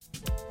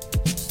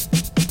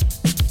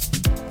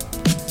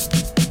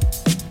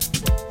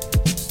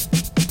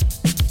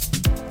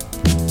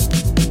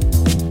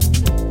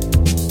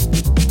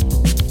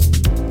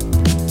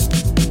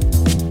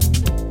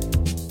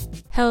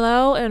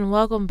and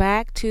welcome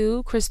back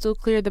to Crystal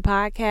Clear, the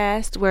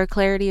podcast, where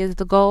clarity is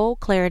the goal,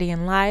 clarity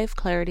in life,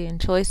 clarity in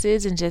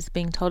choices, and just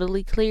being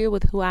totally clear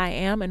with who I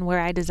am and where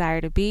I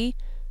desire to be.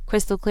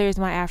 Crystal Clear is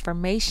my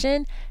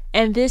affirmation,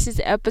 and this is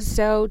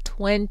episode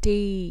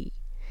 20.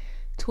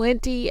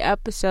 20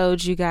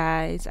 episodes, you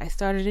guys. I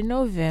started in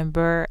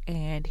November,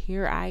 and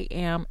here I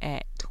am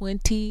at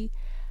 20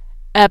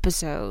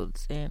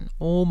 episodes, and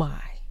oh my,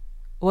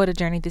 what a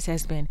journey this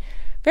has been.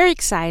 Very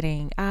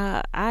exciting.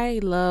 I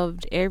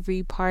loved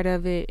every part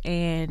of it,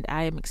 and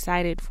I am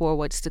excited for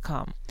what's to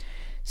come.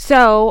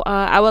 So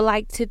I would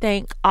like to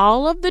thank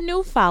all of the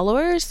new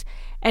followers,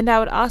 and I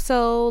would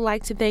also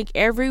like to thank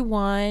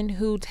everyone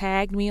who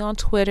tagged me on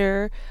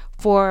Twitter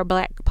for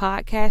Black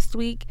Podcast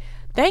Week.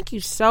 Thank you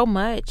so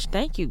much.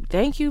 Thank you.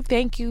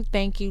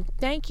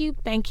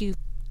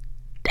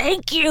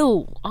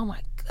 Oh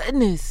my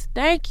goodness.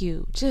 Thank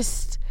you.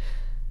 Just,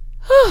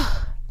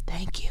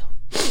 thank you.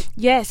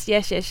 Yes,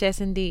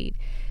 indeed.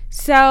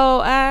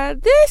 So,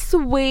 this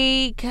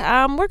week,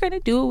 we're going to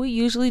do what we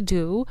usually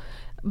do.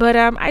 But,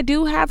 I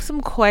do have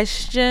some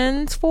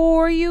questions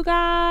for you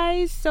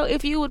guys. So,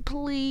 if you would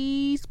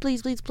please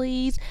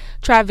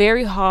try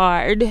very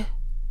hard,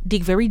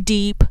 dig very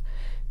deep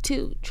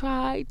to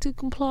try to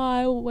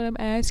comply with what I'm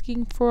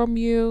asking from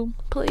you.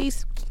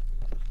 Please.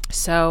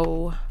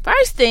 So,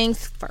 first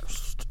things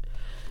first.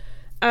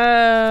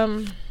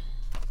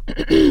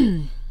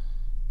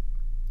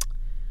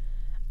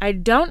 I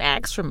don't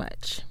ask for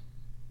much.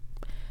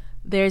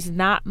 There's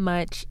not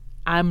much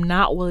I'm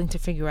not willing to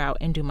figure out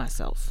and do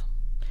myself.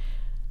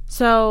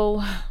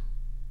 So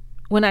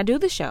when I do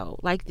the show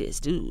like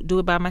this, do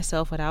it by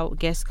myself without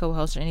guest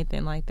co-host or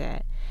anything like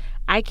that,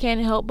 I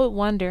can't help but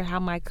wonder how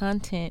my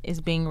content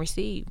is being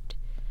received.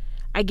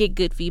 I get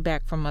good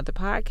feedback from other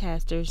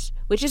podcasters,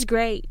 which is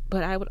great,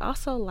 but I would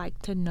also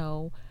like to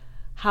know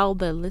how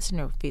the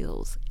listener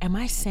feels. Am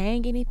I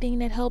saying anything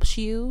that helps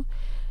you?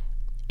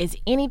 Is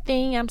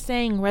anything I'm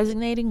saying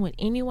resonating with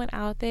anyone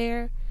out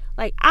there?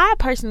 Like, I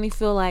personally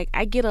feel like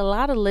I get a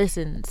lot of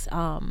listens.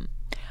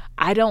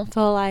 I don't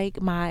feel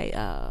like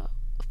my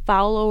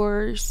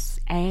followers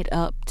add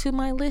up to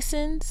my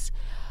listens.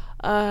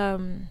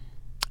 And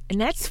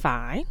that's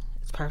fine.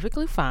 It's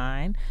perfectly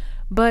fine.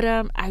 But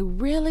I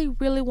really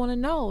want to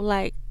know,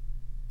 like,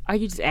 are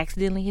you just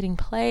accidentally hitting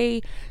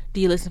play?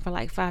 Do you listen for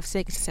like 5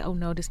 seconds and say, oh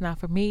no, this is not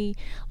for me?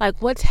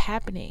 Like, what's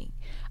happening?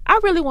 I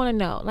really want to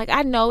know. Like,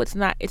 I know it's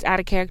out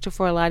of character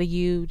for a lot of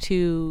you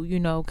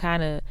to,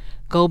 kind of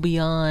go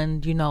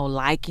beyond,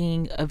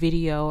 liking a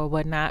video or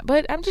whatnot.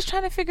 But I'm just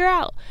trying to figure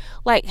out,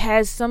 like,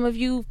 has some of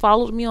you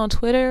followed me on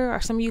Twitter?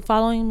 Or some of you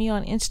following me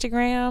on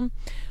Instagram?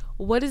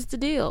 What is the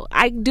deal?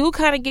 I do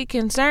kind of get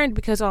concerned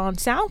because on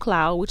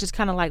SoundCloud, which is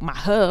kind of like my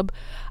hub,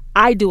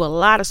 I do a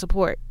lot of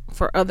support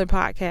for other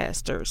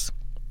podcasters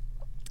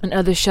and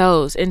other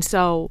shows. And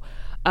so,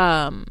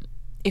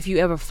 if you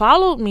ever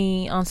followed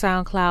me on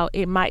SoundCloud,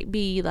 it might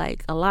be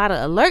like a lot of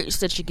alerts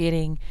that you're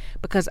getting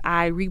because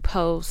I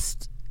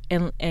repost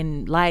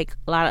and like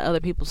a lot of other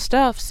people's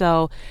stuff.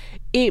 So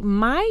it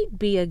might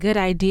be a good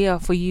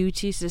idea for you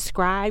to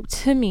subscribe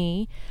to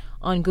me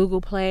on Google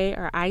Play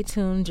or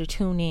iTunes or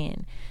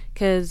TuneIn.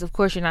 Because, of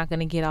course, you're not going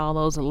to get all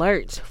those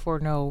alerts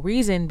for no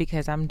reason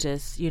because I'm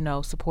just,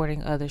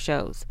 supporting other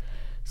shows.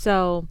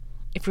 So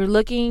if you're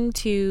looking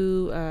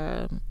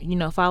to,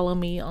 follow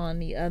me on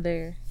the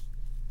other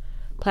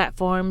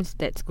platforms,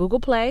 that's Google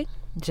Play.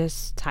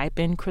 Just type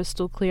in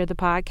Crystal Clear, the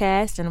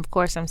podcast. And, of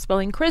course, I'm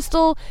spelling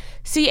Crystal,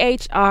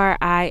 ChristAL,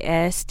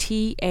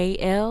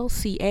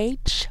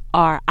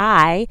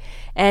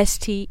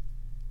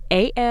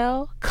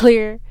 ChristAL,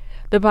 Clear,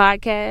 the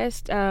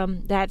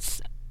podcast.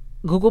 That's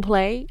Google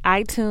Play,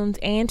 iTunes,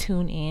 and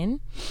TuneIn.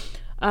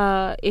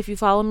 If you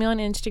follow me on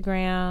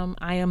Instagram,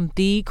 I am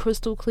The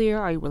Crystal Clear,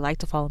 or you would like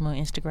to follow me on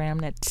Instagram,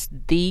 that's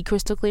The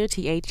Crystal Clear,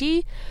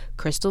 THE,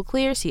 Crystal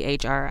Clear,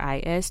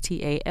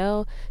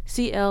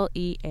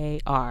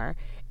 ChristALClear.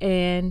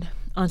 And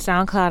on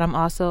SoundCloud, I'm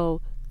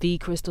also The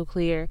Crystal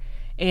Clear.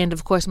 And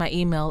of course, my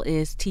email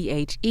is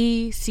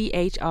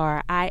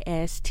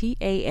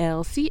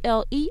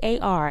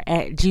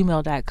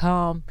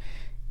thechristalclear@gmail.com.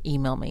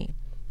 Email me.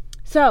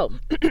 So,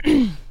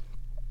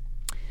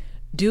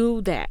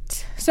 do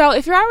that. So,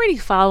 if you're already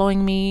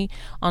following me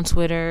on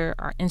Twitter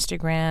or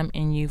Instagram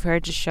and you've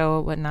heard the show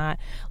or whatnot,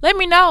 let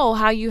me know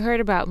how you heard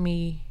about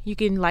me. You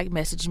can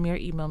message me or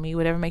email me,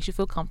 whatever makes you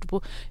feel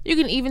comfortable. You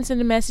can even send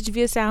a message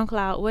via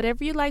SoundCloud,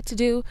 whatever you like to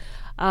do.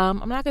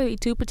 I'm not going to be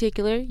too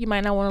particular. You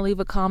might not want to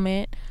leave a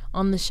comment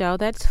on the show.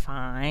 That's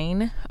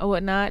fine or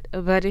whatnot.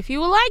 But if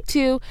you would like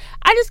to,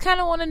 I just kind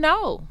of want to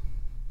know.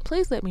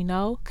 Please let me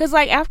know. Because,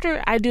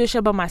 after I do a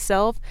show by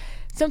myself,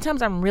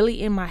 sometimes I'm really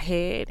in my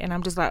head and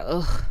I'm just like,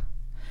 ugh,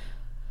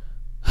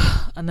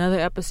 another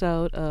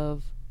episode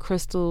of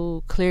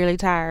Crystal Clearly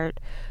Tired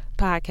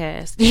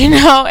podcast,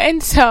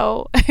 and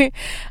so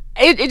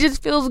it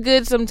just feels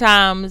good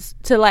sometimes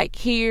to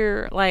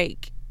hear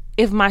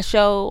if my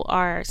show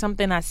or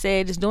something I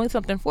said is doing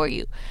something for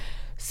you.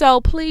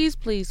 So please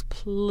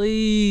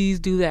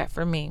do that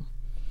for me.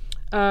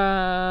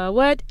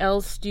 What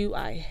else do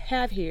I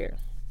have here?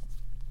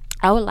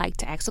 I would like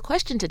to ask a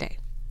question today,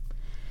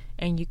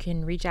 and you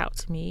can reach out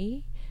to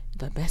me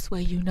the best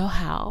way you know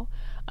how.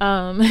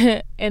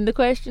 And the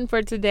question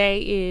for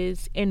today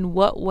is: in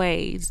what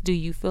ways do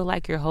you feel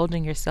like you're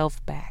holding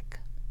yourself back?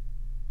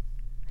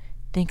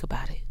 Think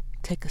about it.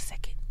 Take a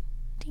second.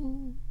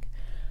 Ding.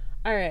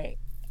 All right.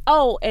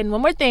 Oh, and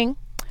one more thing,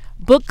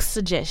 book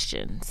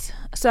suggestions.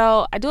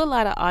 So I do a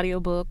lot of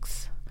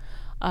audiobooks.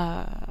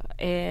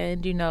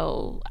 And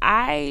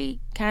I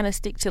kind of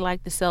stick to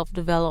like the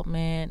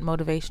self-development,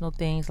 motivational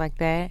things like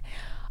that.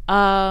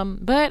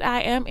 But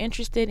I am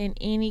interested in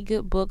any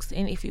good books,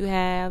 and if you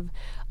have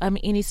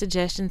any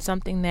suggestions,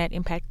 something that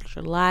impacted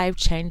your life,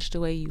 changed the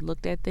way you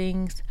looked at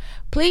things,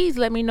 please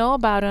let me know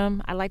about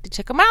them. I like to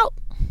check them out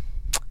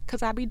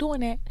because I be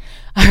doing that.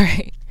 All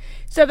right,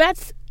 so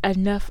that's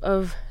enough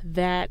of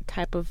that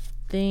type of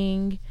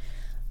thing.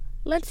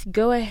 Let's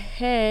go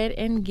ahead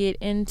and get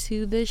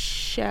into the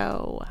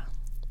show.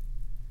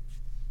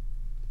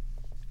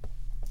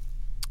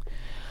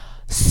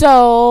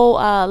 So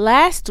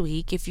last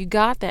week, if you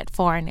got that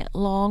far in that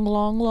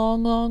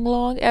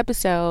long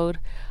episode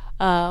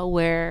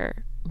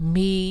where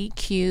me,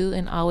 Q,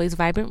 and Always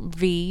Vibrant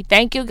V,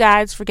 thank you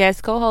guys for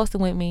guest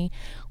co-hosting with me,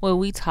 where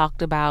we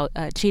talked about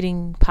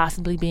cheating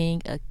possibly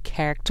being a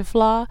character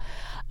flaw.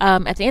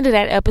 At the end of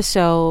that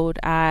episode,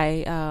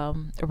 I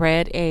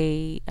read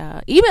a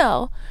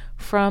email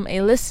from a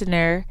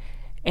listener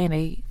and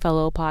a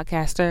fellow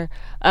podcaster,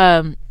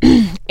 and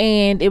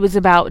it was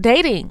about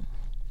dating.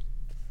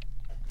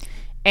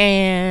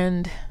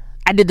 And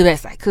I did the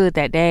best I could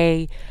that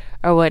day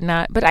or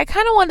whatnot, but I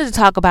kind of wanted to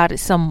talk about it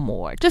some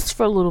more, just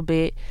for a little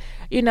bit,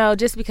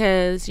 just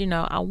because,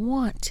 I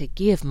want to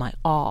give my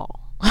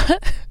all. I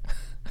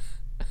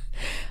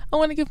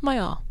want to give my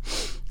all.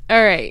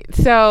 All right.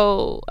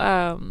 So,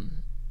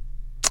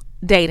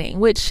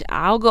 dating, which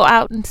I'll go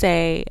ahead and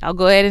say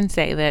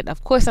that,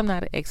 of course, I'm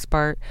not an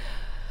expert.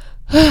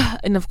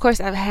 And of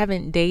course, I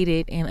haven't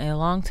dated in a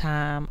long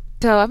time.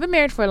 So I've been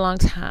married for a long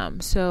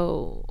time.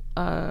 So,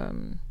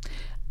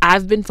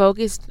 I've been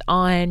focused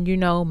on,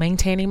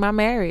 maintaining my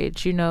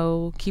marriage,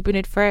 keeping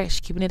it fresh,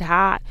 keeping it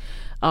hot,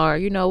 or,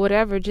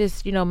 whatever,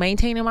 just,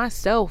 maintaining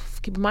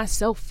myself, keeping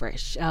myself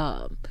fresh,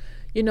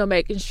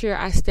 making sure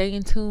I stay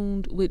in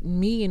tune with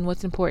me and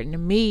what's important to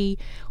me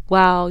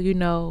while,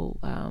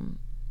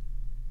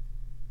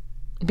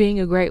 being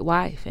a great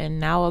wife and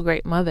now a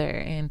great mother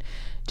and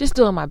just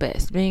doing my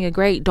best, being a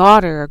great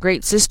daughter, a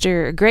great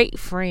sister, a great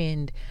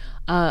friend.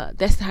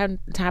 That's the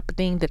type of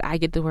thing that I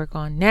get to work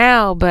on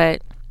now.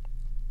 But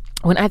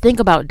when I think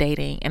about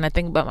dating and I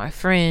think about my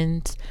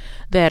friends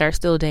that are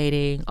still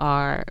dating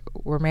or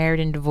were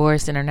married and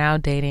divorced and are now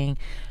dating,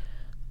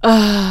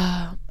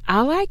 all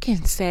I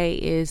can say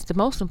is the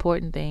most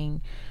important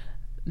thing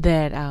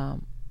that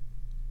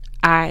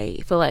I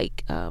feel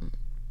like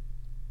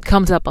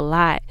comes up a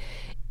lot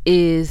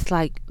is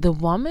like the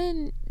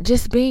woman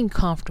just being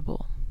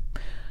comfortable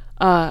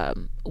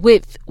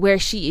with where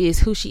she is,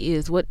 who she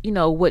is, what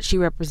she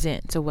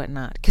represents or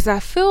whatnot. Because I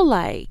feel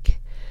like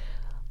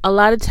a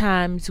lot of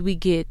times we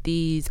get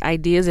these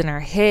ideas in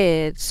our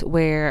heads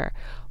where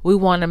we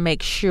want to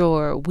make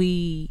sure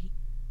we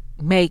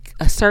make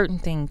a certain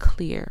thing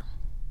clear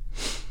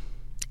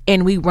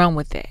and we run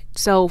with it.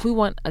 So if we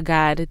want a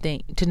guy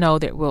to know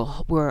that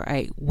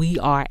we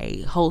are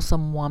a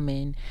wholesome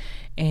woman,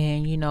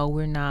 and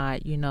we're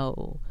not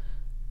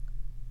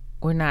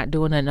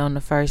doing it on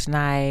the first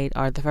night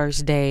or the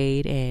first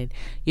date, and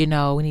we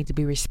need to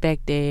be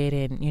respected,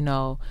 and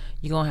you're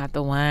gonna have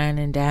to wine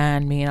and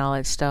dine me and all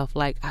that stuff.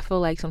 Like, I feel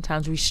like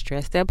sometimes we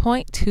stress that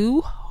point too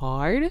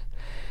hard,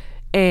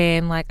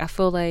 and like I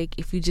feel like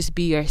if you just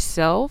be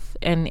yourself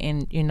and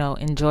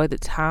enjoy the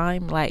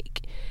time,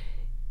 like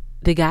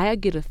the guy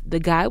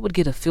would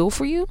get a feel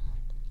for you.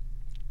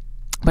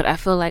 But I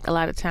feel like a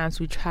lot of times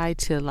we try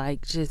to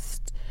like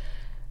just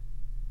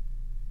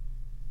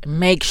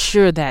make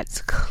sure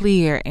that's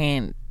clear,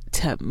 and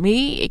to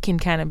me it can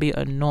kind of be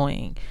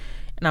annoying.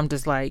 And I'm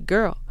just like,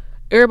 girl,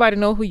 everybody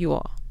know who you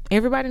are.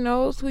 Everybody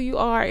knows who you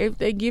are. If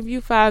they give you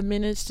 5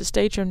 minutes to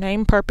state your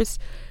name, purpose,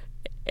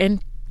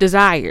 and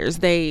desires,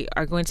 they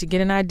are going to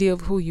get an idea of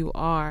who you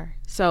are.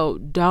 So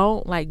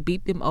don't like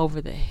beat them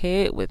over the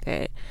head with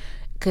it,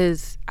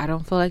 because I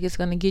don't feel like it's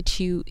going to get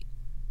you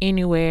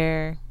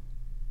anywhere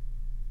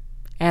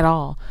at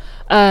all.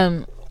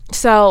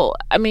 So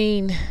I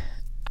mean,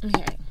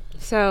 okay.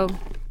 So,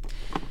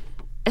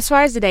 as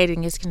far as the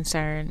dating is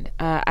concerned,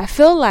 I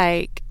feel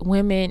like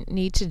women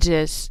need to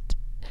just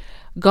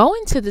go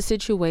into the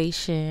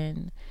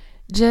situation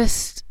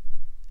just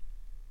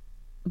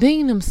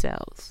being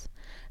themselves,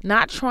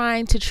 not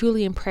trying to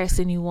truly impress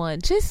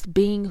anyone, just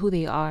being who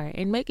they are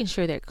and making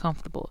sure they're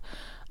comfortable.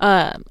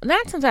 9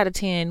 times out of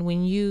 10,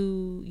 when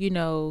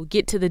you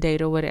get to the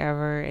date or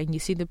whatever, and you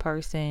see the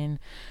person,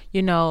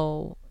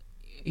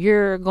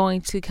 you're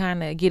going to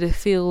kind of get a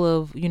feel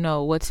of,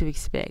 what to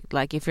expect.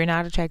 Like, if you're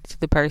not attracted to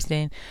the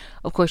person,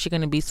 of course, you're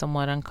going to be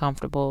somewhat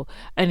uncomfortable.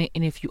 And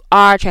if you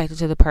are attracted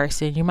to the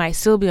person, you might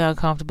still be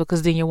uncomfortable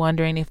because then you're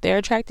wondering if they're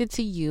attracted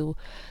to you.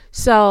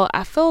 So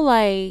I feel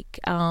like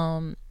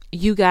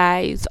you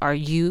guys, or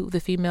you, the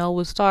female,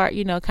 will start,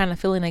 kind of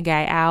feeling a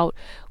guy out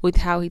with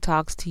how he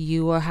talks to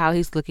you or how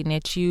he's looking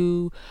at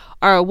you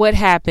or what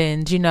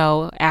happens,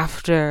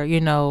 after,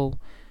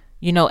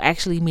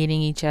 actually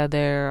meeting each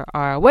other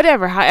or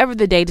whatever, however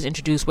the date is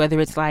introduced, whether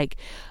it's like,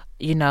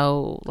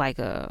 like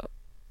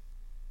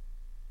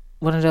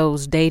one of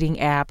those dating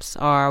apps,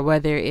 or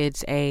whether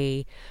it's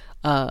a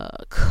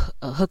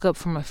hookup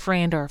from a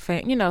friend or a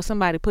fan,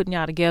 somebody putting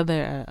y'all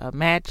together, a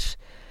match,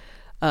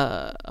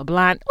 a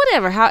blind,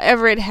 whatever,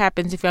 however it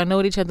happens. If y'all know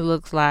what each other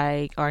looks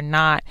like or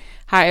not,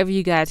 however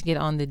you guys get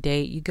on the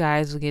date, you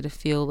guys will get a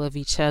feel of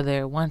each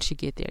other. Once you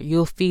get there,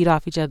 you'll feed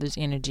off each other's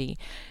energy,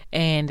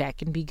 and that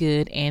can be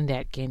good and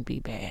that can be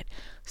bad.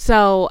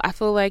 So I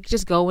feel like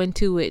just go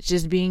into it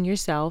just being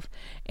yourself,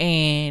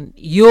 and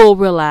you'll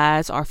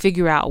realize or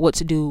figure out what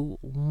to do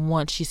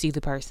once you see the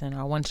person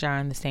or once you're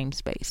in the same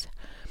space.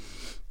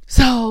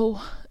 So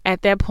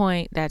at that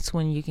point, that's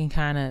when you can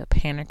kind of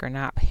panic or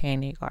not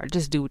panic, or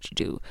just do what you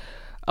do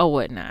or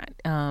whatnot.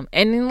 And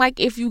then, like,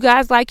 if you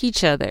guys like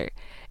each other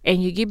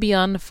and you get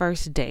beyond the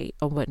first date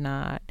or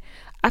whatnot,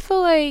 I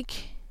feel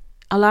like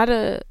a lot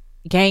of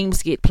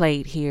games get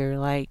played here.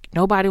 Like,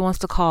 nobody wants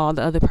to call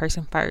the other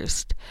person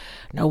first.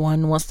 No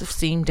one wants to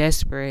seem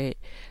desperate.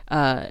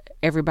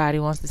 Everybody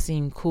wants to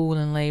seem cool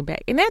and laid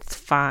back, and that's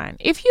fine.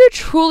 If you're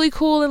truly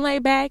cool and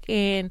laid back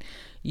and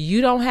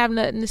you don't have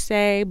nothing to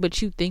say, but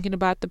you thinking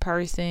about the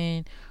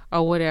person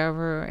or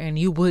whatever, and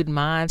you wouldn't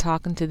mind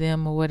talking to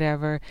them or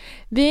whatever,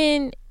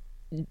 then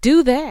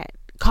do that.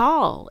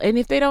 Call. And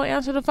if they don't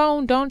answer the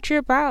phone, don't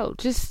trip out.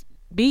 Just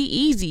be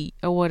easy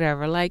or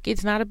whatever. Like,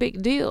 it's not a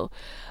big deal.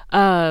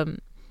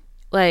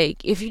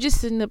 Like, if you're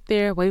just sitting up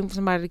there waiting for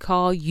somebody to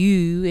call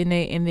you, and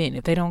then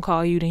if they don't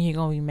call you, then you're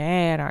gonna be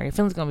mad, or your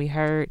feelings gonna be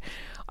hurt,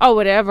 or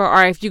whatever.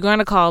 Or if you're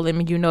gonna call them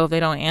and if they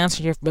don't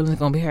answer, your feelings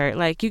gonna be hurt.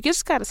 Like, you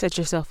just gotta set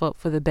yourself up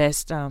for the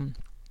best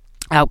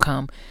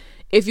outcome.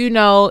 If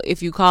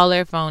you call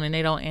their phone and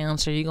they don't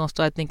answer, you're gonna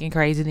start thinking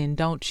crazy. Then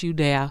don't you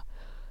dare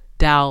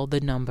dial the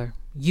number.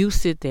 You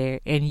sit there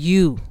and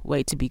you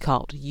wait to be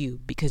called to you,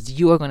 because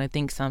you are gonna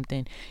think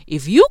something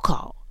if you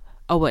call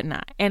or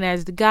whatnot. And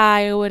as the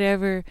guy or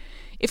whatever,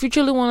 if you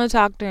truly want to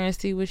talk to her and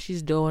see what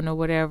she's doing or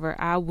whatever,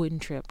 I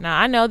wouldn't trip. Now,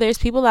 I know there's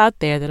people out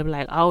there that'll be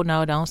like, oh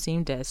no, don't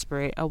seem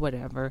desperate or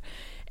whatever.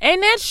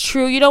 And that's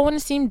true. You don't want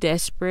to seem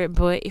desperate,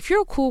 but if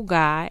you're a cool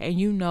guy and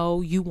you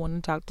want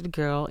to talk to the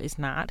girl, it's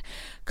not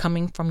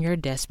coming from your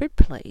desperate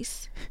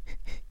place,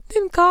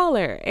 then call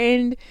her.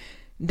 And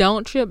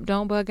don't trip,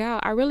 don't bug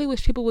out. I really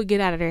wish people would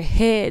get out of their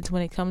heads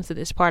when it comes to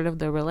this part of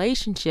the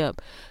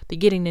relationship, the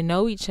getting to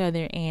know each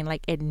other, and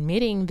like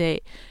admitting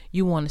that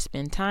you want to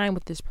spend time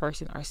with this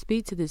person or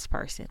speak to this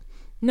person.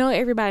 No,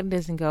 everybody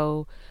doesn't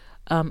go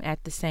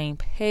at the same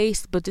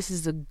pace, but this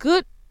is a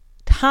good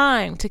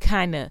time to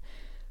kind of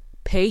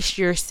pace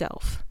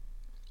yourself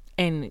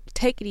and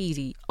take it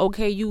easy.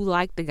 Okay, you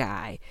like the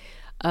guy.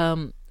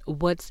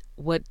 What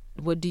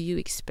do you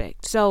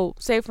expect? So,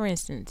 say for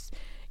instance,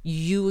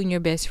 you and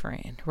your best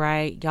friend,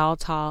 right? Y'all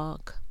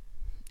talk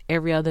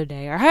every other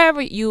day, or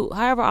however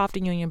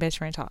often you and your best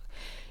friend talk.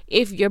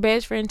 If your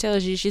best friend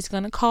tells you she's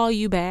going to call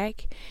you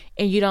back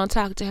and you don't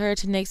talk to her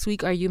till next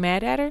week, are you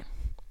mad at her?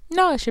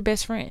 No, it's your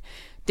best friend.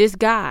 This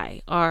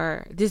guy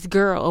or this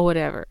girl or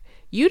whatever,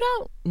 you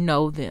don't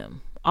know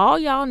them. All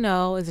y'all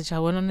know is that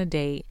y'all went on a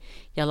date,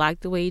 y'all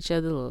liked the way each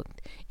other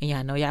looked, and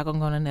y'all know y'all gonna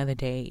go on another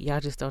date.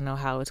 Y'all just don't know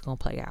how it's gonna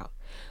play out.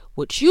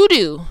 What you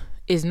do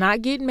is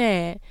not get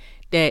mad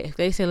that if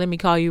they say, let me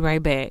call you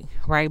right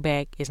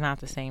back is not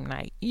the same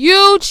night.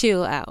 You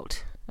chill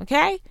out,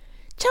 okay?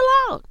 Chill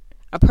out.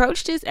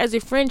 Approach this as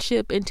a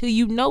friendship until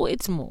you know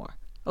it's more,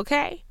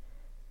 okay?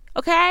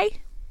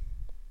 Okay?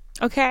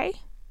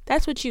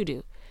 That's what you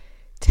do.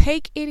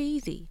 Take it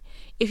easy.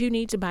 If you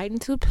need to bite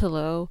into a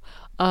pillow,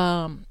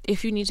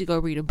 if you need to go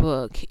read a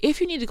book, if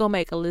you need to go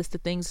make a list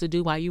of things to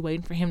do while you're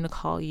waiting for him to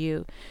call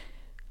you,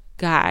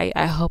 guy,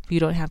 I hope you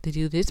don't have to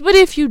do this, but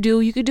if you do,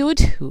 you could do it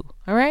too.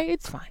 All right,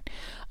 it's fine.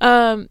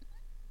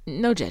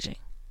 No judging.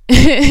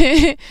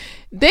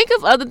 Think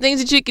of other things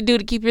that you can do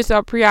to keep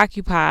yourself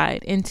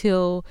preoccupied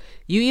until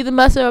you either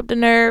muster up the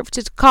nerve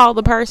to call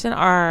the person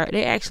or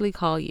they actually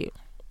call you,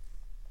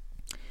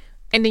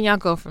 and then y'all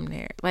go from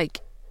there. Like,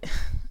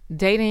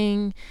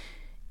 dating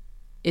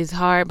is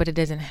hard, but it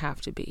doesn't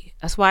have to be.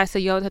 That's why I say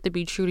you always have to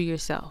be true to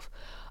yourself.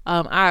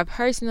 I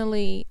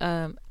personally,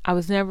 I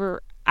was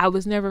never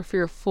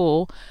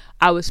fearful.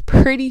 I was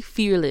pretty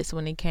fearless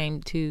when it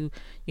came to,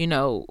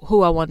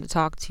 who I wanted to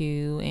talk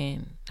to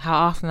and how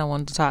often I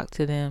wanted to talk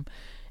to them,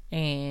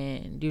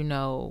 and,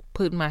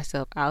 putting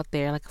myself out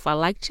there. Like, if I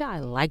liked you, I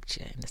liked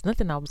you. And there's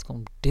nothing I was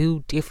going to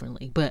do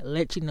differently but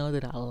let you know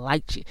that I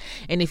liked you.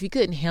 And if you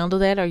couldn't handle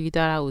that, or you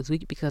thought I was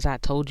weak because I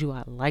told you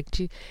I liked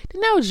you,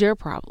 then that was your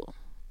problem,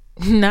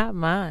 not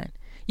mine.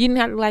 You didn't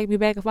have to like me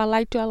back. If I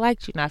liked you, I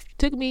liked you. Now, if you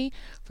took me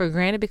for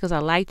granted because I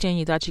liked you and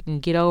you thought you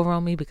can get over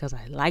on me because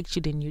I liked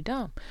you, then you're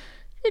dumb.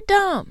 You're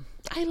dumb.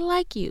 I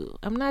like you.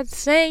 I'm not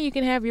saying you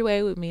can have your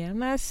way with me. I'm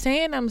not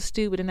saying I'm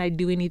stupid and I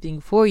do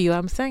anything for you.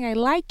 I'm saying I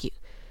like you.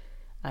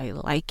 I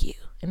like you.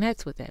 And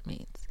that's what that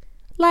means.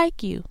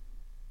 Like you.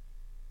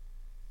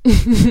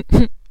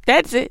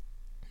 That's it.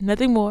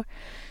 Nothing more.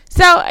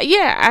 So,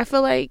 yeah, I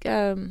feel like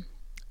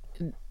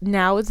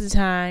now is the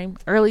time,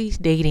 early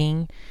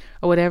dating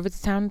or whatever,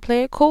 it's time to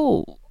play it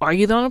cool. Are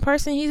you the only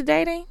person he's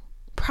dating?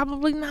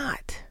 Probably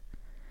not.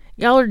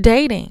 Y'all are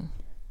dating.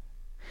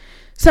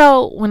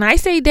 So when I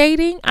say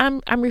dating,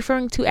 I'm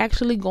referring to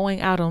actually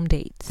going out on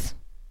dates.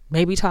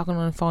 Maybe talking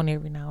on the phone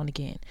every now and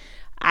again.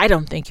 I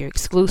don't think you're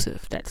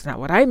exclusive. That's not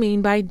what I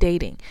mean by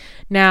dating.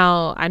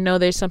 Now, I know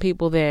there's some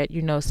people that,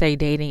 say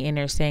dating and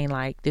they're saying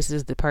like, this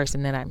is the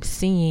person that I'm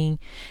seeing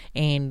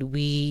and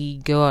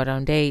we go out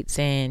on dates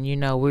and,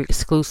 we're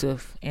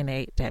exclusive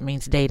and that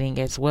means dating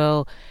as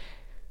well.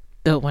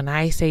 But when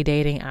I say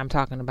dating, I'm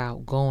talking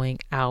about going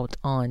out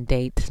on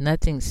dates.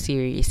 Nothing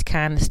serious.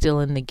 Kind of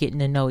still in the getting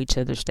to know each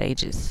other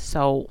stages.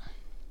 So,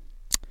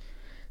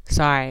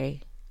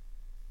 sorry.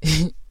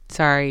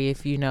 Sorry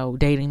if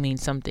dating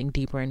means something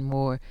deeper and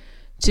more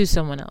to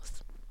someone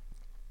else.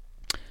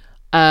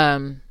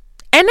 And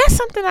that's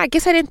something I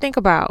guess I didn't think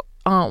about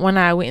when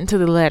I went into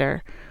the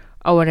letter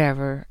or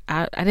whatever.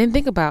 I didn't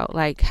think about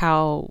like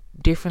how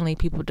differently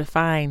people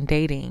define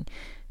dating.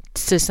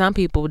 To some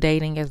people,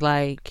 dating is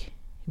like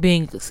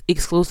being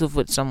exclusive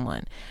with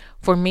someone.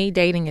 For me,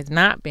 dating is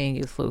not being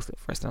exclusive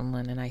for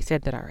someone, and I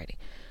said that already.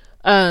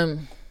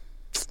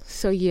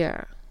 So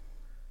yeah.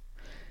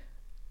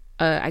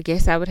 I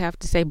guess I would have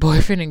to say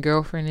boyfriend and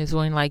girlfriend is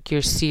when like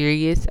you're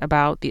serious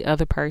about the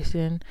other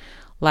person.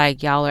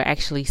 Like y'all are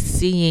actually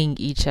seeing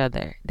each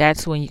other.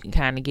 That's when you can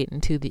kind of get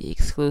into the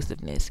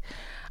exclusiveness.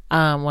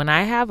 When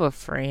I have a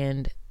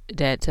friend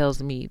that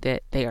tells me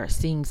that they are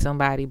seeing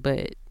somebody,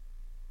 but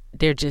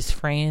they're just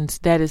friends,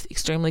 that is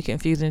extremely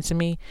confusing to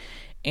me.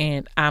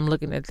 And I'm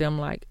looking at them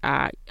like,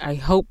 I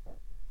hope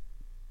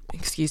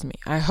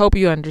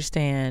you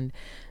understand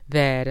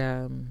that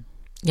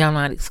y'all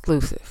not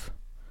exclusive.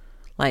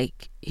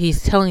 Like,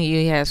 he's telling you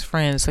he has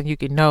friends so you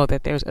can know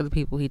that there's other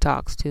people he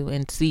talks to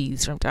and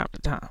sees from time to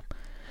time.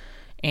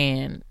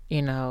 And,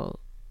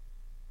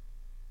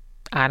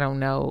 I don't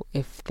know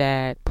if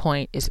that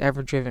point is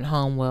ever driven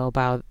home well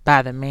by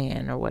the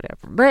man or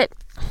whatever. But,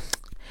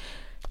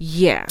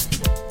 yeah.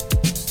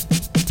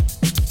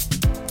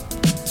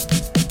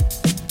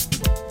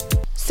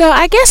 So,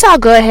 I guess I'll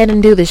go ahead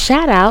and do the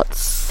shout outs.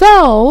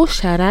 So,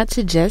 shout out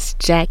to Just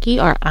Jackie,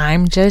 or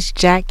I'm Just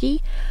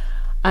Jackie.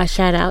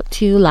 Shout out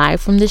to Live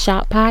from the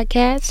Shop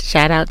podcast.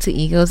 Shout out to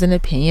Egos and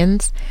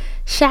Opinions.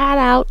 Shout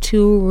out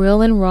to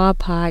Real and Raw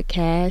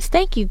podcast.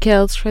 Thank you,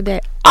 Kels, for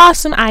that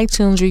awesome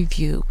iTunes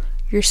review.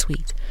 You're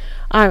sweet.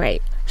 All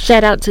right.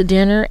 Shout out to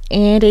Dinner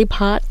and a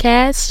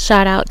Podcast.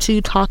 Shout out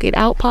to Talk It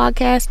Out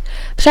podcast.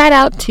 Shout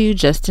out to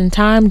Just in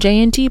Time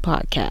J&T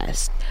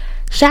podcast.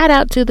 Shout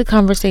out to The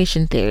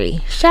Conversation Theory.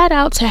 Shout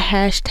out to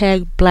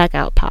hashtag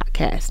Blackout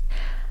podcast.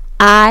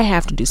 I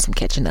have to do some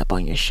catching up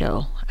on your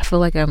show. I feel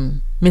like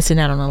I'm missing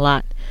out on a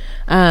lot.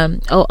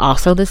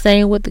 Also the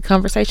same with the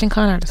Conversation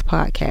Con Artist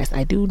podcast.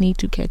 I do need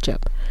to catch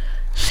up.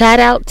 Shout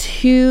out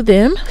to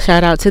them.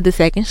 Shout out to the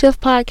Second Shift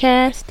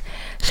podcast.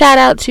 Shout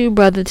out to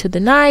Brother to the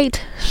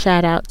Night.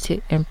 Shout out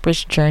to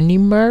Empress Journey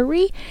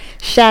Murray.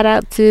 Shout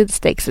out to the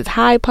Stakes is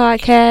High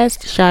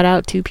podcast. Shout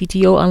out to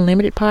PTO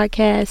Unlimited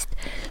podcast.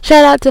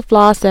 Shout out to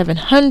Flaw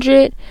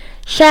 700.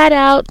 Shout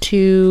out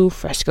to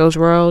Fresco's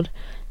World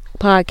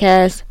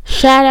podcast.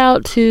 Shout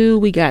out to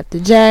We Got the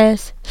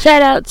Jazz.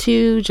 Shout out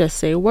to Just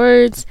Say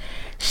Words.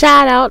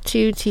 Shout out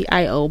to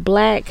TIO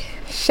Black.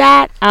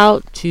 Shout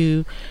out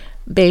to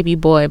Baby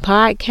Boy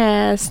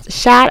podcast.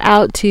 Shout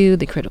out to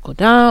the Critical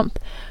Dump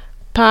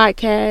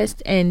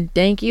podcast. And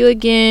thank you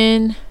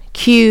again,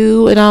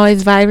 Q and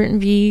Always Vibrant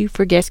V,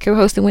 for guest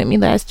co-hosting with me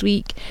last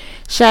week.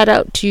 Shout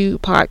out to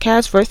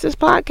Podcast versus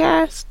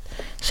Podcast.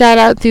 Shout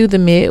out to the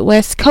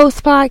Midwest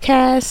Coast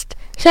podcast.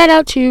 Shout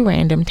out to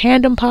Random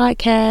Tandem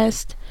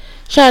podcast.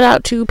 Shout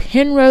out to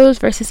Penrose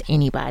versus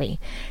Anybody.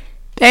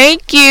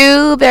 Thank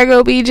you. There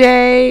go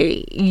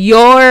BJ.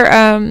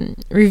 Your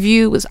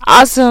review was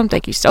awesome.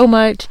 Thank you so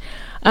much.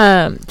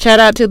 Shout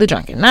out to the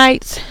Drunken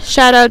Knights.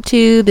 Shout out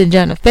to the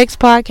Gen Effects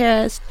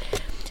podcast.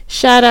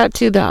 Shout out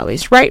to the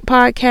Always Right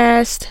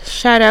podcast.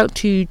 Shout out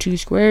to Two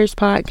Squares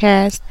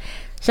podcast.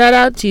 Shout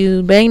out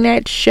to Bang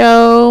That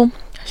Show.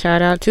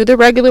 Shout out to the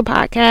Regular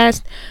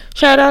podcast.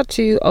 Shout out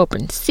to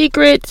Open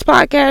Secrets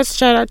podcast.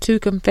 Shout out to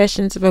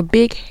Confessions of a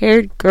Big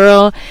Haired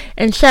Girl.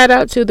 And shout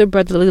out to the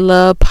Brotherly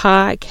Love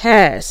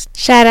podcast.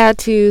 Shout out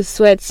to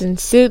Sweats and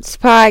Suits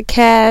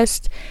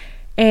podcast.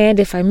 And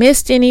if I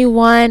missed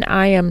anyone,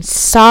 I am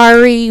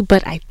sorry,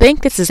 but I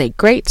think this is a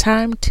great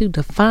time to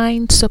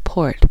define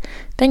support.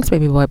 Thanks,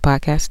 Baby Boy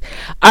podcast.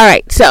 All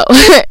right, so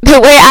the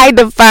way I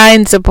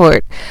define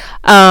support,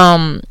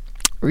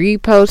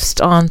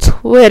 repost on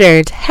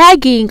Twitter,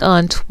 tagging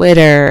on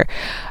Twitter,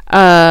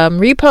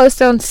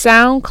 repost on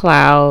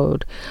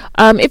SoundCloud.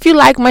 If you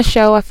like my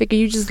show, I figure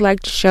you just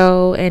like the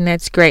show, and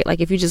that's great. Like,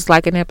 if you just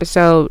like an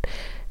episode,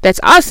 that's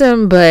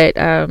awesome, but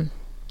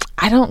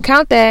I don't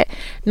count that.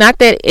 Not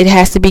that it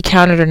has to be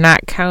counted or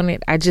not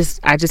counted. I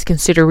just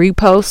consider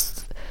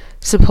reposts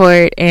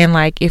support, and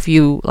like if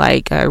you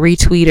like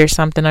retweet or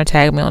something or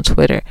tag me on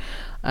Twitter,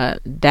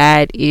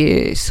 that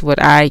is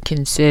what I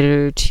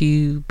consider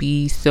to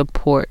be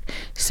support.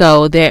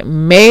 So that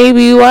may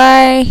be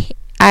why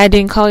I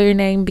didn't call your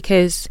name,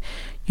 because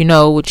you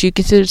know what you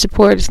consider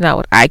support is not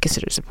what I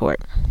consider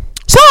support.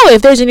 So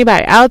if there's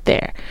anybody out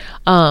there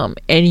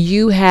and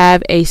you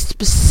have a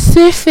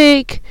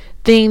specific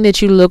thing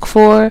that you look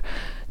for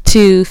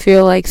to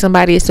feel like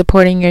somebody is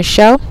supporting your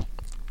show,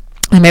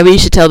 and maybe you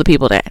should tell the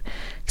people that,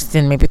 'cause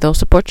then maybe they'll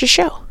support your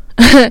show.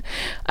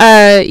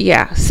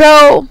 Yeah,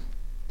 so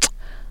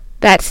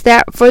that's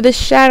that for the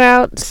shout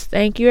outs.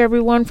 Thank you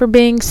everyone for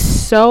being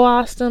so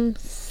awesome,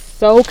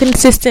 so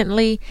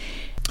consistently.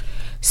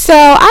 So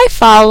I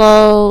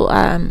follow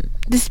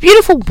this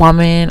beautiful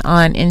woman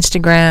on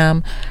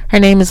Instagram. Her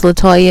name is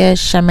Latoya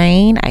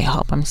Shamaine. I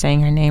hope I'm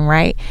saying her name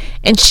right.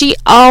 And she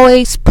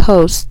always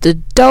posts the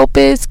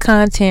dopest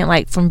content,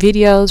 like from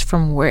videos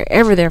from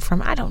wherever they're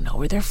from. I don't know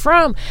where they're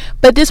from,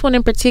 but this one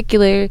in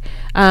particular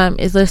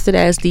is listed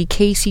as the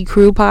Casey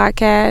Crew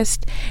podcast,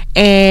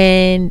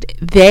 and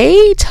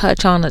they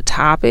touch on a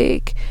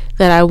topic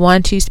that I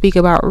want to speak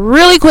about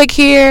really quick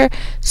here.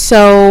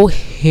 So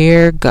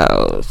here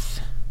goes.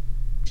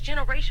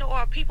 Generational, or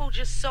are people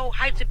just so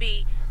hyped to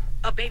be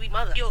a baby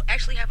mother? You'll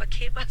actually have a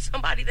kid by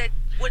somebody that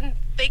wouldn't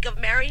think of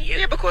marrying you?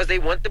 Yeah, because they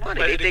want the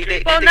money.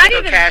 They not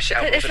even cash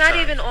out. It's not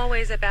even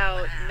always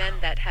about men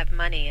that have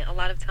money. A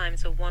lot of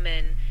times a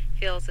woman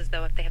feels as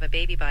though if they have a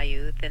baby by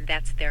you, then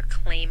that's their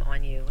claim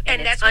on you,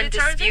 and it's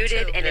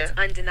undisputed and it's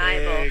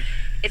undeniable.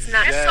 It's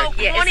not.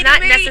 It's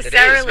not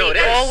necessarily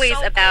always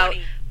about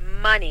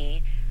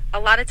money. A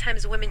lot of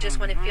times women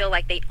just want to feel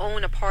like they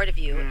own a part of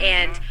you,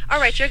 and all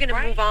right, you're going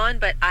to move on,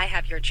 but I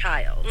have your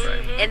child.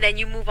 And then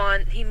you move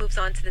on, he moves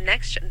on to the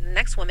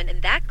next woman,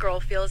 and that girl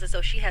feels as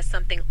though she has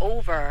something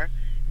over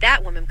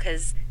that woman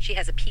because she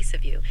has a piece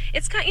of you.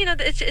 It's kind,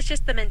 it's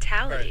just the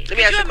mentality. Right. Let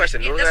me ask you a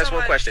question. Let me ask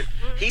one question.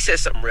 He says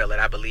something real that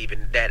I believe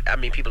in. That, I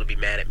mean, people would be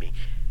mad at me.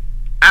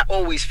 I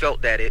always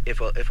felt that if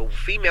a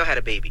female had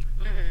a baby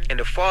and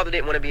the father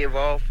didn't want to be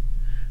involved,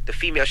 the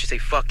female should say,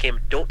 "Fuck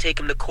him. Don't take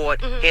him to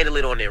court. Handle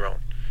it on their own."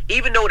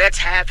 Even though that's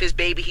half his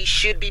baby, he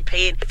should be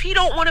paying. If he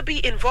don't want to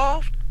be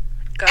involved,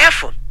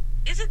 F him.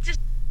 Is it just...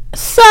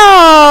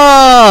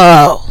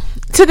 So,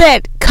 to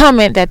that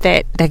comment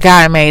that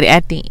guy made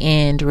at the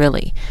end,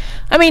 really,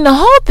 I mean, the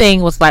whole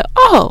thing was like,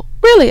 oh,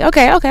 really?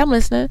 Okay, I'm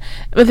listening.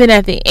 But then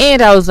at the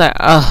end, I was like,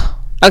 oh,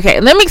 okay,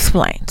 let me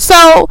explain.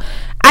 So,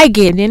 I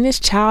get it. Then this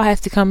child has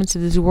to come into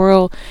this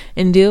world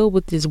and deal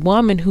with this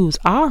woman who's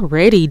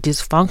already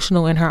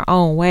dysfunctional in her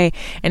own way.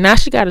 And now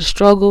she got to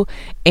struggle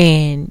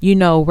and,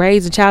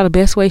 raise a child the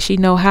best way she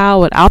know how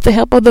without the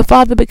help of the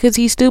father because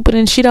he's stupid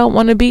and she don't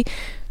want to be.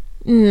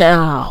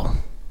 No,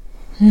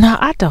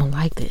 I don't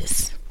like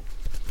this.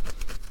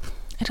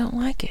 I don't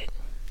like it.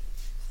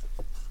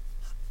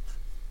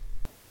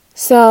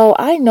 So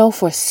I know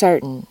for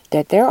certain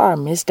that there are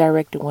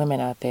misdirected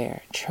women out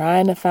there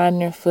trying to find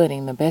their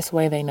footing the best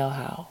way they know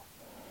how.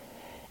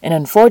 And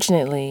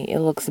unfortunately, it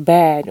looks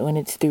bad when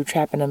it's through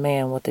trapping a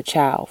man with a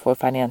child for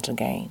financial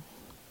gain.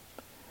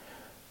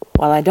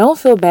 While I don't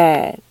feel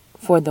bad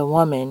for the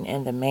woman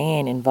and the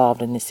man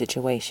involved in this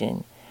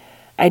situation,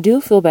 I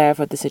do feel bad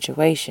for the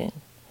situation,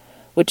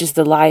 which is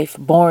the life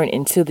born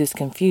into this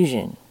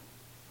confusion.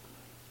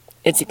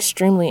 It's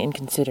extremely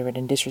inconsiderate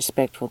and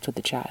disrespectful to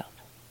the child.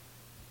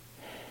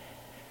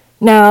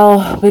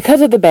 Now,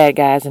 because of the bad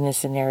guys in this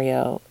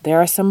scenario, there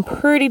are some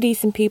pretty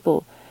decent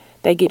people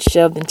that get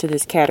shoved into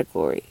this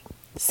category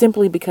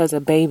simply because a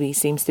baby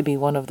seems to be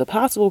one of the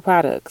possible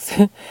products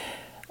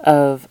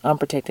of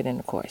unprotected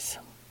intercourse.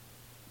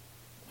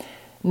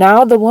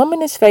 Now, the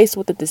woman is faced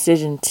with the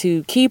decision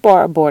to keep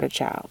or abort a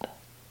child.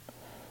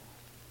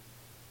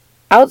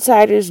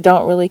 Outsiders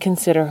don't really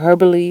consider her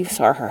beliefs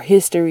or her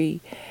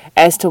history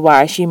as to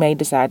why she may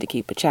decide to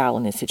keep a child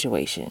in this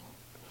situation.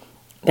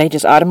 They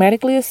just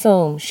automatically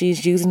assume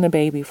she's using the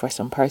baby for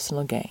some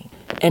personal gain.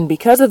 And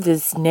because of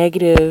this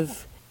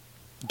negative,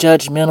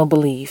 judgmental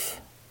belief,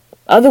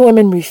 other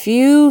women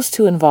refuse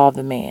to involve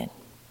the man.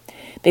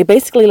 They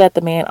basically let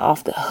the man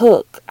off the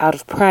hook out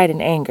of pride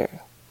and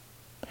anger.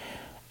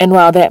 And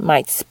while that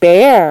might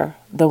spare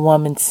the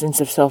woman's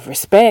sense of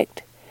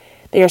self-respect,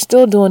 they are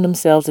still doing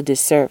themselves a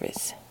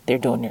disservice. They're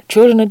doing their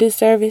children a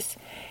disservice,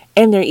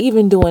 and they're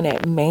even doing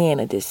that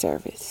man a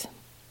disservice.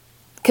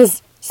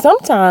 Because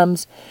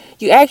sometimes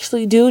you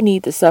actually do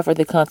need to suffer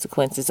the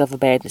consequences of a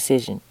bad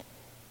decision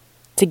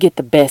to get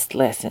the best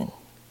lesson.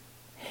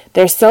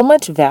 There's so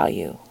much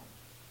value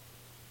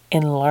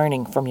in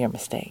learning from your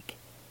mistake,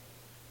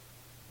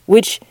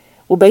 which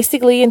will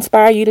basically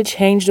inspire you to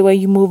change the way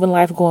you move in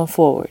life going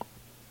forward.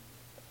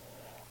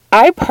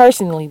 I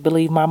personally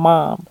believe my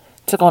mom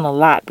took on a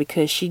lot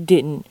because she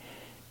didn't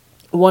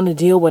want to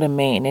deal with a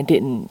man that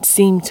didn't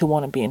seem to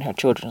want to be in her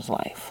children's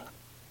life?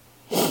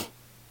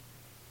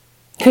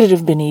 Could it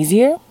have been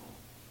easier?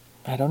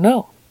 I don't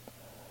know.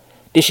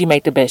 Did she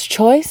make the best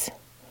choice?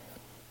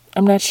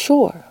 I'm not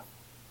sure.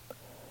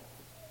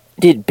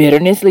 Did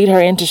bitterness lead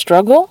her into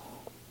struggle?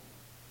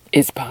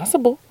 It's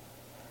possible.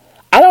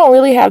 I don't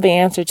really have the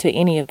answer to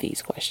any of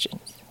these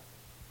questions.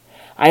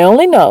 I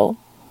only know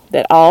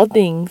that all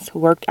things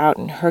worked out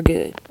in her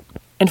good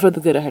and for the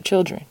good of her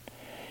children.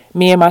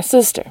 Me and my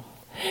sister.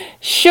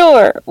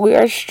 Sure, we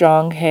are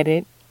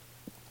strong-headed,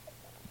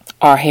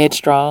 are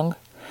headstrong,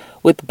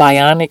 with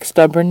bionic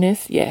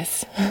stubbornness,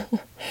 yes.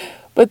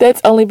 But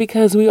that's only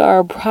because we are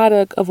a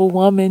product of a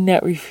woman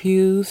that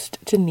refused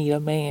to need a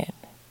man.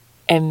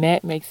 And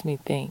that makes me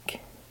think.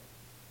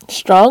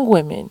 Strong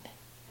women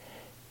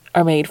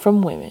are made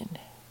from women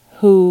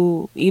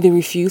who either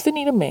refuse to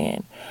need a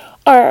man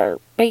or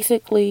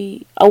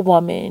basically a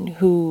woman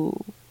who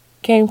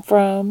came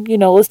from,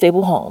 a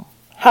stable home.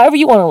 However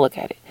you want to look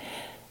at it.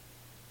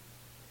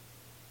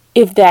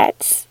 If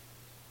that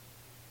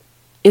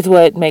is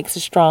what makes a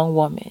strong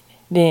woman,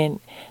 then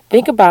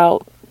think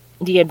about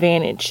the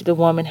advantage the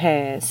woman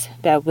has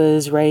that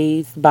was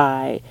raised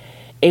by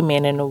a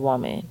man and a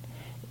woman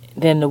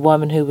than the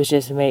woman who was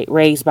just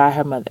raised by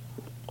her mother.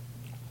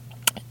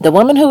 The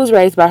woman who was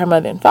raised by her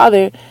mother and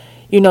father,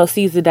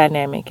 sees the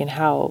dynamic and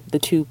how the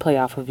two play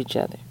off of each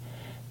other.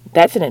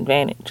 That's an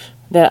advantage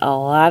that a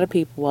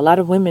lot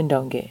of women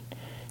don't get.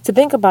 So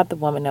think about the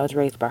woman that was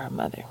raised by her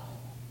mother.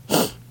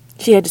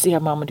 She had to see her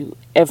mama do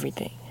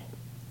everything.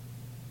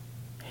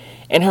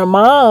 And her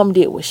mom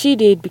did what she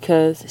did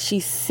because she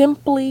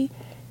simply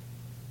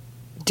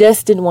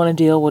just didn't want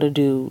to deal with a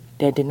dude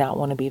that did not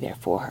want to be there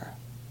for her.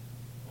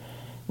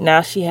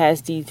 Now she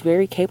has these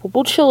very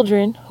capable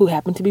children who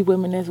happen to be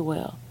women as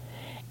well.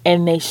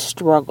 And they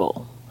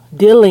struggle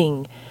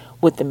dealing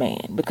with the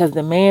man because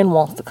the man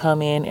wants to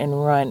come in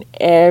and run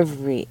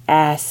every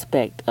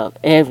aspect of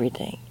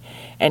everything.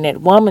 And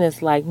that woman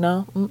is like,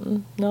 no,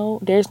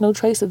 there's no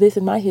trace of this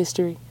in my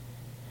history.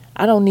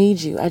 I don't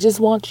need you. I just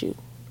want you.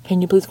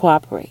 Can you please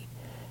cooperate?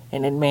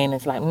 And that man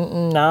is like,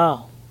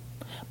 no.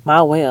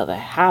 My way or the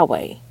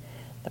highway.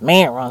 The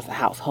man runs the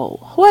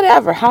household.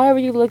 Whatever, however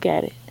you look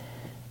at it.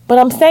 But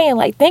I'm saying,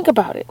 think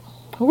about it.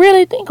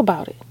 Really think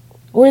about it.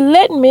 We're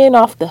letting men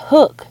off the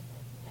hook.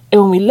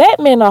 And when we let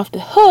men off the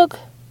hook,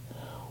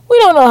 we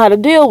don't know how to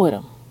deal with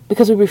them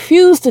because we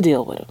refuse to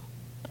deal with them.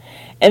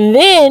 And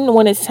then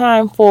when it's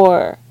time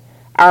for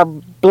our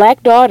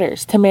black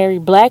daughters to marry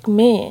black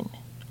men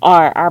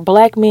or our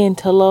black men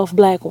to love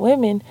black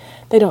women,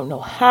 they don't know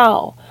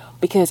how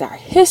because our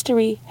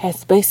history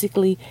has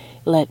basically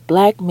let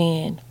black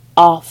men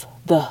off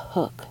the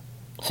hook.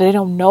 So they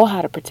don't know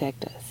how to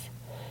protect us.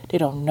 They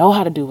don't know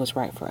how to do what's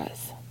right for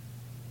us.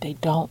 They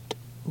don't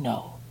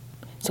know.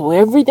 So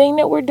everything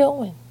that we're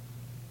doing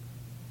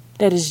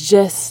that is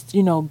just,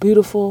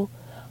 beautiful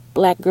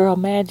black girl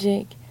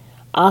magic,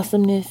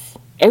 awesomeness,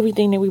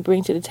 everything that we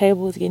bring to the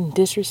table is getting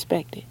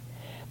disrespected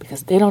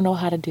because they don't know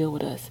how to deal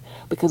with us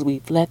because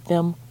we've let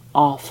them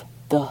off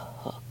the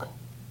hook.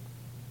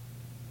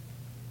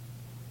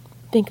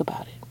 Think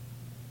about it.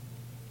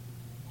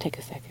 Take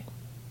a second.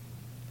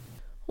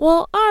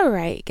 Well, all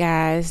right,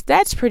 guys.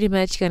 That's pretty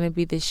much going to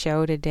be the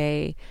show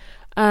today.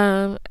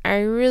 I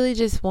really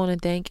just want to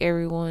thank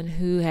everyone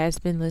who has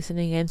been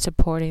listening and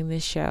supporting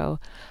this show.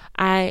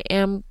 I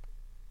am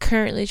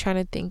currently trying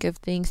to think of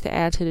things to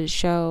add to the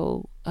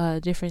show,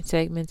 different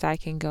segments I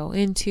can go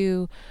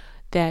into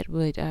that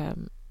would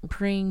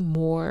bring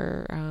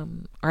more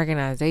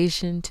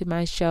organization to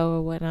my show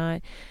or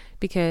whatnot,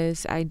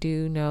 because I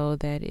do know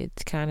that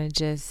it's kind of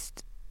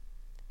just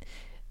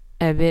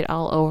a bit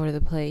all over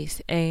the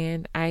place,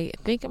 and I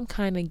think I'm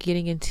kind of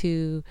getting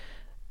into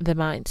the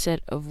mindset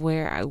of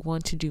where I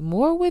want to do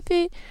more with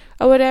it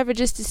or whatever,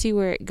 just to see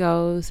where it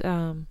goes.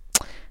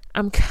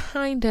 I'm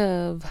kind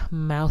of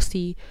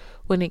mousy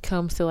when it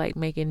comes to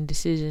making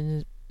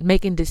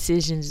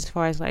decisions as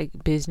far as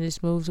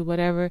business moves or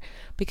whatever,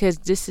 because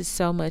this is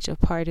so much a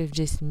part of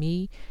just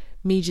me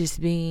just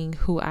being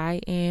who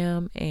I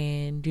am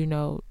and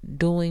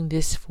doing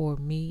this for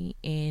me,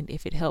 and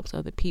if it helps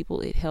other people,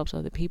 it helps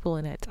other people,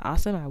 and that's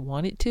awesome. I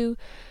want it to,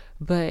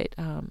 but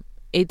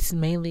it's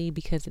mainly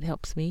because it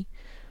helps me.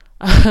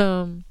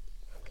 And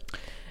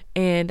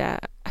I'm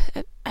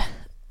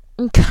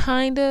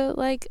kind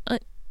of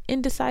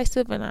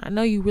indecisive, and I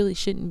know you really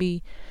shouldn't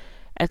be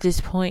at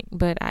this point,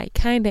 but I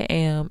kind of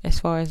am as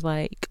far as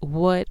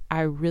what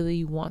I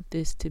really want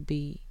this to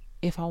be,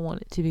 if I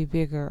want it to be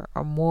bigger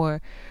or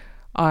more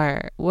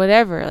or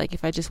whatever,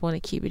 if I just want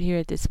to keep it here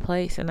at this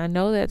place. And I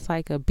know that's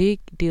a big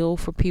deal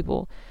for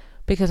people,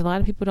 because a lot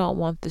of people don't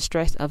want the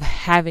stress of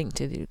having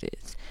to do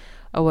this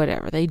or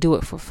whatever. They do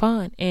it for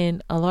fun,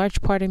 and a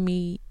large part of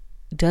me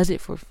does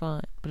it for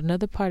fun, but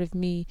another part of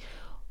me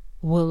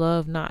will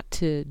love not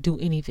to do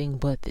anything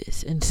but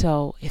this. And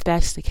so if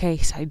that's the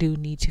case, I do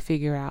need to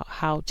figure out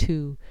how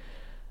to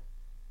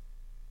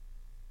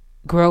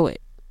grow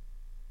it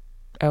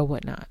or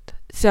whatnot.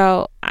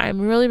 So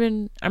I'm really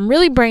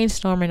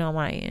brainstorming on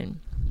my end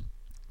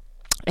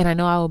And I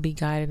know I will be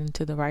guided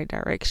into the right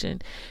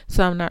direction.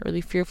 So I'm not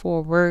really fearful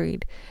or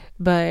worried.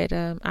 But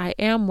I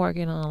am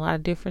working on a lot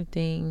of different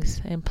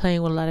things and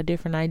playing with a lot of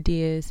different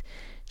ideas,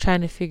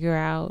 trying to figure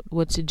out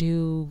what to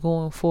do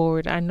going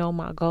forward. I know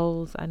my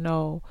goals. I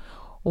know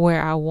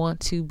where I want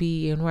to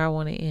be and where I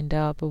want to end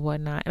up and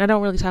whatnot. And I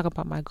don't really talk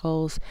about my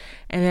goals.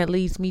 And that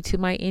leads me to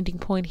my ending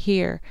point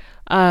here.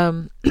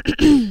 So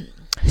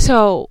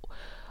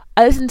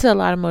I listen to a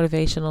lot of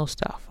motivational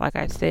stuff, like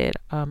I said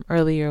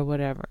earlier or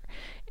whatever.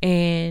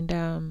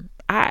 And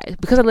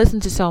because I listen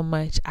to so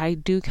much, I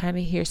do kind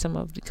of hear some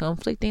of the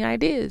conflicting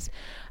ideas.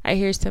 I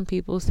hear some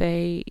people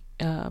say,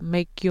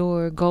 make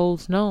your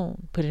goals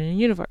known, put it in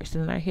the universe.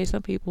 And I hear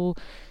some people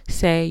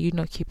say,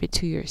 keep it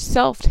to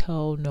yourself,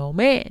 tell no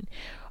man,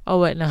 or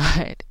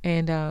whatnot.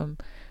 And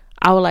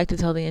I would like to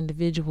tell the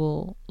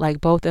individual,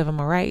 like, both of them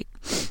are right,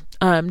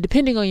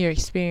 depending on your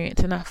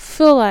experience. And I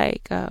feel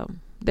like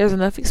there's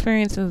enough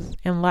experiences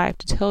in life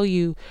to tell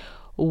you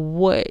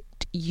what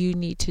you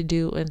need to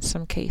do in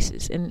some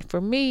cases. And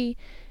for me,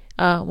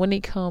 when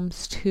it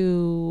comes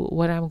to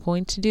what I'm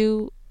going to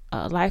do,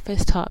 life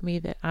has taught me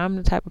that I'm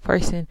the type of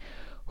person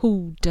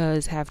who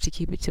does have to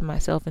keep it to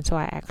myself, and so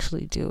I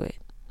actually do it.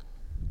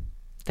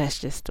 That's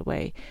just the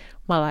way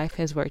my life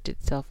has worked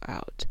itself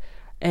out,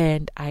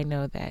 and I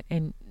know that.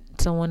 And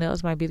someone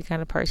else might be the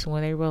kind of person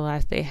when they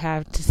realize they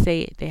have to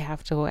say it, they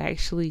have to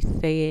actually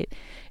say it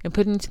and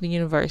put it into the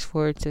universe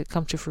for it to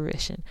come to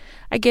fruition.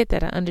 I get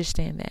that. I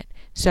understand that.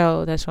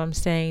 So that's what I'm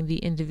saying. The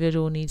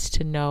individual needs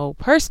to know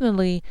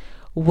personally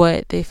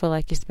what they feel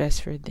like is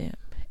best for them.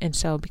 And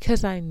so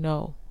because I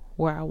know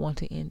where I want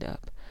to end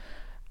up,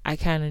 I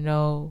kind of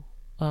know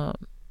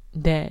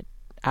that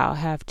I'll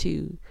have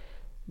to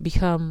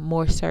become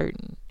more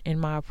certain in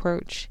my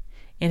approach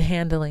in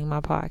handling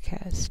my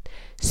podcast.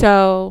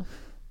 So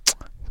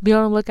be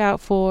on the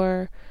lookout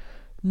for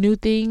new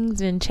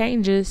things and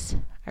changes.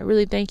 I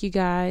really thank you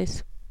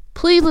guys.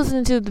 Please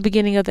listen to the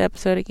beginning of the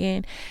episode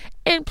again.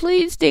 And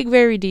please dig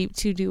very deep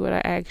to do what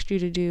I asked you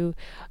to do.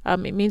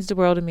 It means the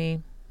world to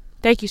me.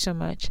 Thank you so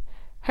much.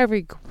 Have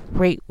a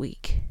great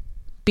week.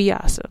 Be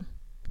awesome.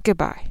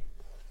 Goodbye.